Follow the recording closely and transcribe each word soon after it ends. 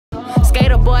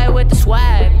boy with the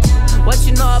swag. What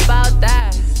you know about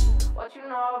that? What you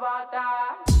know about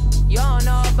that? You don't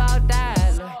know about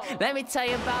that. Let me tell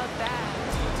you about that.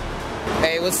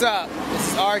 Hey, what's up? This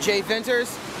is RJ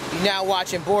Venters. You're now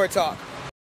watching BoardTalk.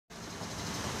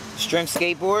 Strength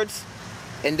skateboards,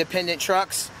 independent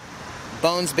trucks,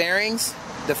 Bones bearings,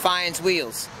 Defiance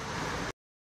wheels.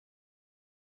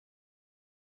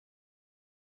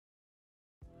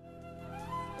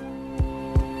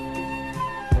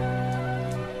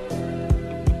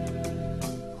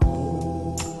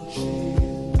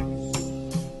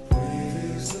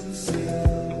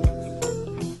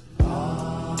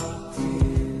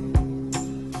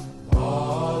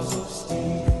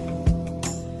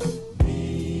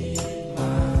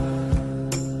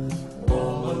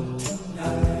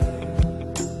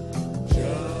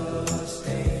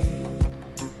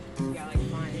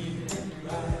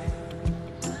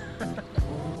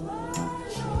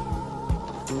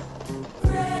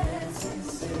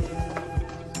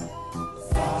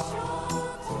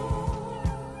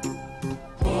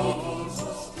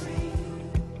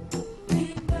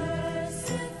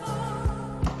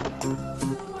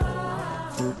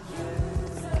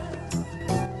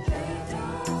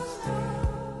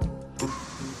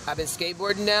 I've been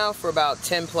skateboarding now for about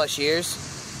 10 plus years.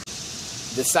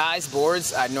 The size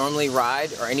boards I normally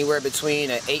ride are anywhere between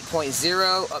an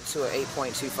 8.0 up to an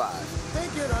 8.25.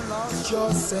 Think you done lost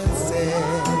your senses.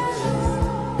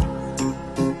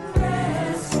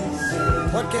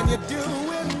 What can you do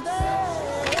in there?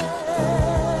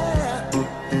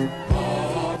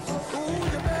 Ooh,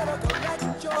 you better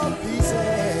collect your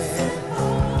pieces.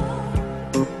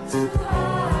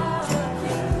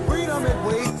 Freedom, it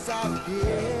waits out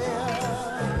here.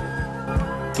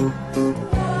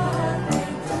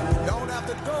 Don't have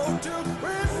to go to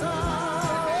prison.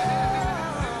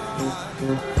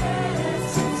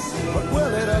 But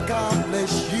will it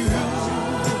accomplish you?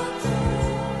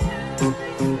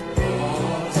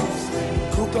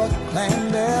 Ku Klux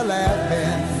Klan, they're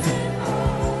laughing.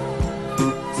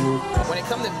 When it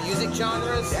comes to music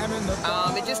genres,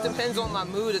 it just depends on my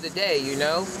mood of the day, you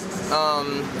know?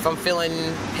 If I'm feeling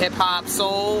hip-hop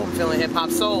soul, I'm feeling hip-hop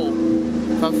soul.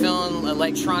 If I'm feeling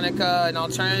electronica and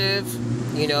alternative,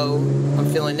 you know, I'm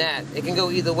feeling that. It can go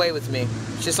either way with me.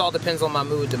 It just all depends on my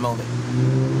mood at the moment.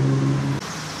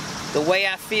 The way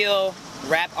I feel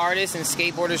rap artists and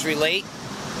skateboarders relate,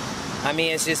 I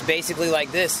mean, it's just basically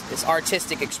like this. It's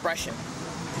artistic expression.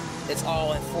 It's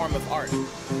all in form of art.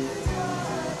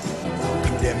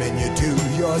 Condemning you to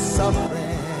your suffering.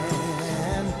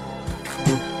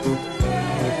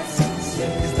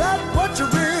 Is that what you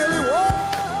really want?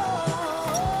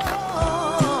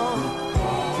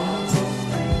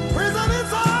 Prison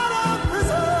inside of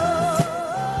prison.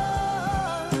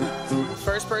 The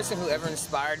first person who ever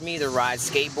inspired me to ride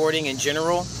skateboarding in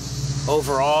general,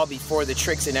 overall, before the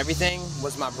tricks and everything,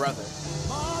 was my brother.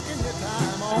 Marking your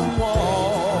time on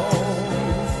walls.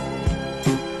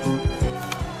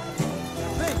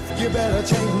 Think you better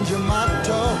change your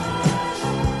motto.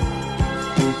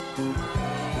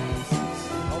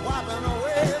 Wiping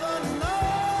away the noise.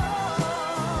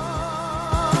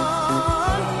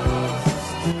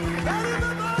 Letting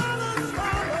the violence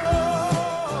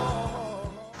follow.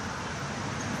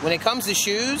 When it comes to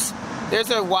shoes, there's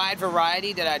a wide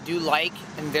variety that I do like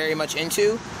and very much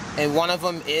into, and one of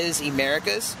them is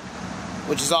America's,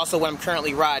 which is also what I'm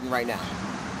currently riding right now.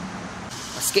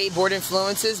 My skateboard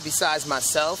influences, besides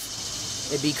myself,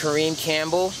 it'd be Kareem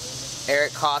Campbell,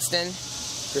 Eric Costin,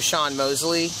 Rashawn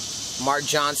Mosley, Mark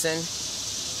Johnson,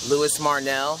 Louis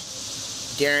Marnell,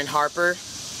 Darren Harper,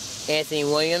 Anthony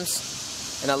Williams,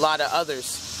 and a lot of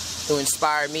others who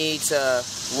inspired me to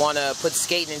want to put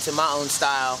skating into my own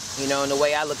style, you know, in the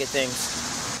way I look at things.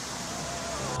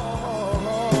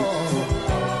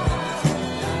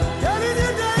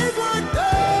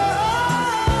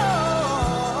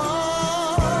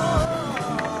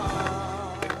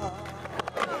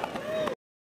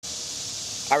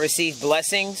 I received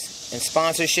blessings and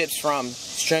sponsorships from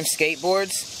Strength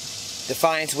Skateboards,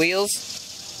 Defiance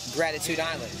Wheels, Gratitude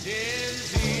Island.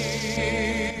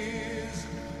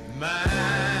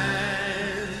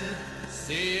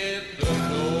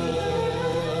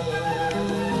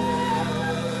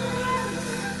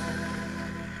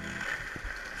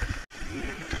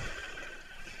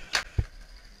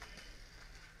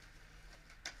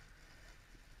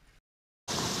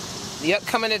 The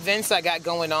upcoming events I got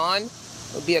going on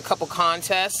will be a couple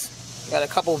contests, got a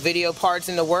couple video parts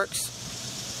in the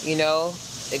works, you know,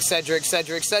 etc.,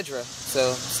 etc., etc.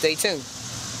 So stay tuned.